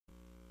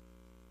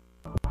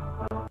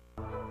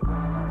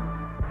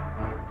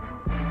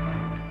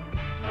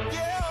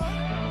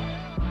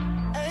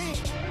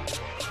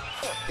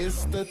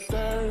It's the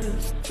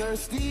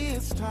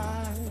thirstiest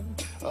time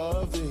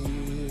of the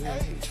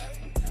year.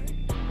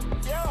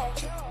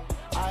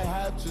 I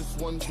have just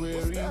one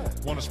query.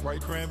 Want a Sprite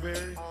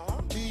cranberry?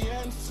 The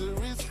answer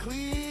is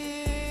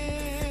clear.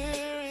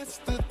 It's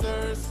the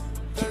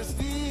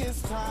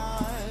thirstiest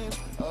time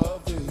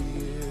of the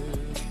year.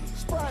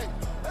 Sprite,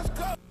 let's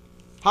go.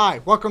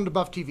 Hi, welcome to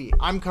Buff TV.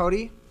 I'm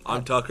Cody.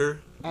 I'm Tucker.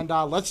 And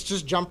let's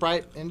just jump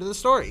right into the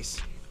stories.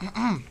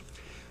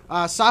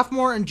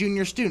 Sophomore and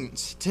junior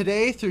students,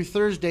 today through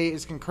Thursday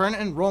is concurrent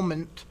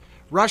enrollment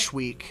rush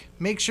week.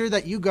 Make sure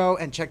that you go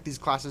and check these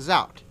classes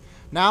out.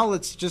 Now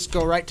let's just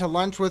go right to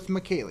lunch with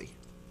McKaylee.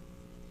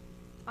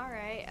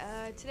 Alright,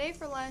 today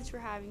for lunch we're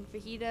having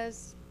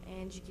fajitas,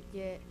 and you could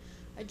get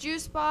a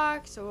juice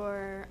box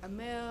or a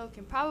milk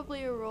and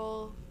probably a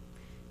roll.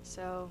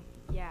 So,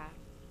 yeah.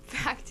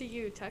 Back to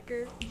you,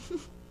 Tucker.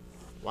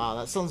 Wow,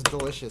 that sounds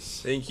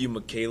delicious. Thank you,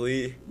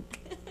 McKaylee.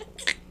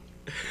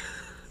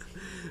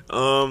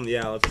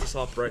 Yeah, let's just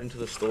hop right into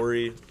the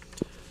story.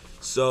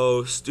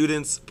 So,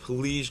 students,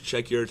 please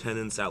check your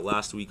attendance at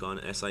last week on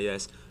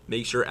SIS.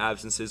 Make sure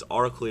absences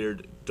are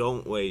cleared.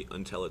 Don't wait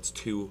until it's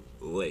too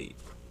late.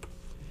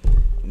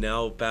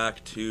 Now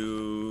back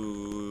to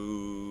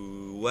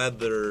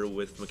weather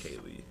with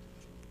McKaylee.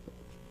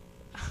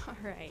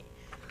 Alright.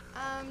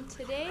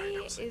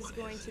 Today is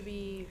going to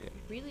be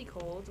really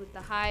cold with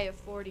the high of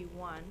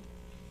 41.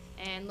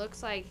 And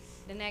looks like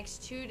the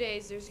next 2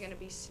 days there's going to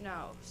be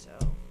snow. So,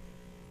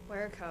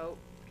 wear a coat.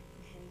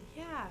 And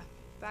yeah,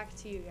 back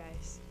to you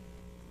guys.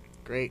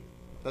 Great.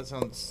 That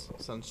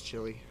sounds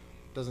chilly.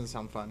 Doesn't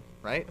sound fun,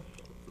 right?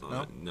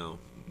 No,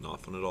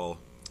 not fun at all.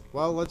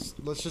 Well, let's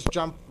just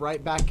jump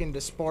right back into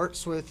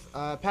sports with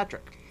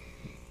Patrick.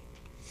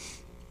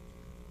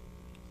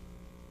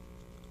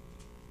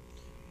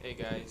 Hey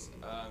guys,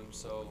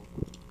 so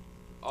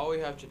all we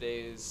have today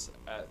is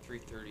at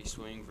 3:30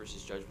 swimming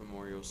versus Judge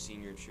Memorial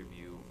Senior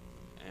Tribute,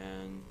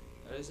 and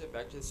that is it.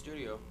 Back to the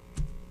studio.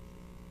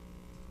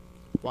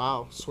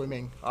 Wow,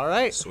 swimming. All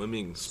right.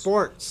 Swimming.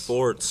 Sports,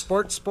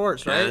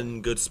 right?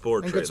 And good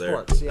sports And right good there.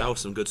 sports, yeah. That was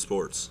some good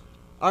sports.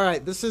 All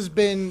right, this has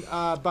been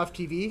Buff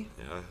TV.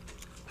 Yeah.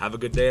 Have a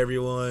good day,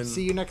 everyone.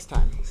 See you next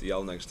time. See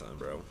y'all next time,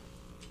 bro.